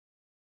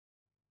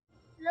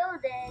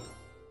loaded.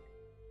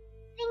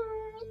 Ding!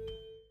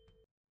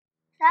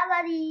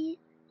 Somebody,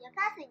 dear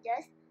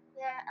passengers, we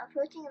are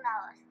approaching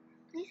Laos.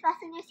 Please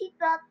fasten your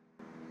seatbelt.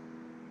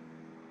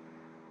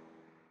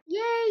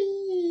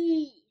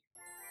 Yay!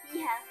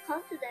 We have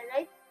come to the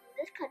right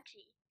Buddhist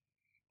country.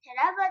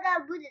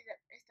 Theravada Buddhism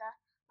is the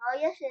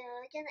largest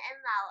religion in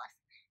Laos,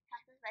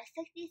 practiced by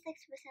 66%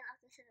 of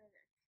the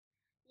citizens.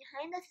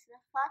 Behind us is the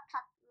Phra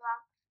That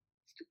Long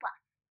Stupa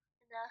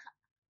in the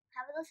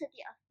capital city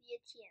of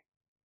Vientiane.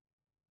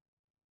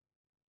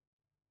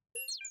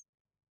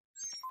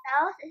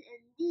 Laos is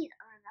indeed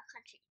a landlocked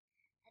country.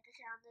 It is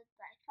surrounded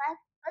by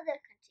 5 other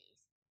countries: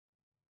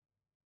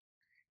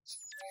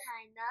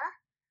 China,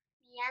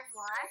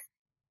 Myanmar,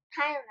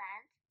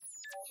 Thailand,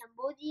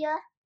 Cambodia,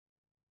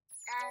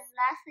 and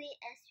lastly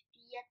is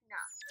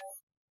Vietnam.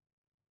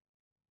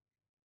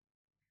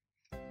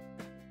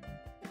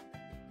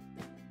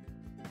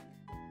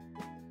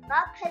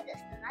 Bak Pit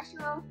is the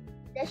national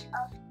dish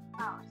of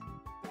Laos.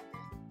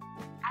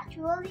 It is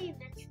actually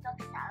minced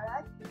duck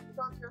salad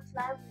filled with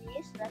lime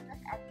leaves,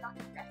 lettuce, and duck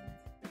breasts.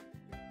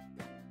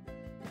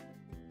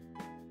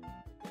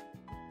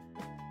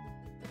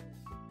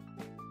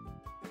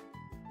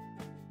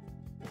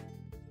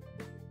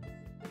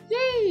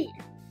 Yay!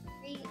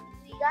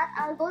 We got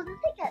our golden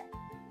ticket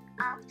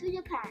off to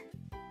Japan.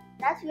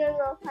 That's where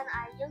we'll find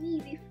our yummy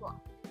beef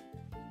pho.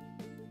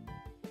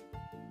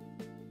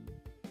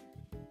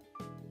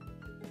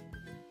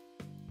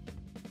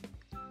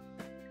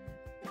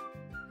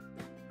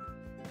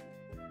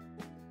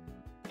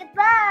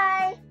 Goodbye!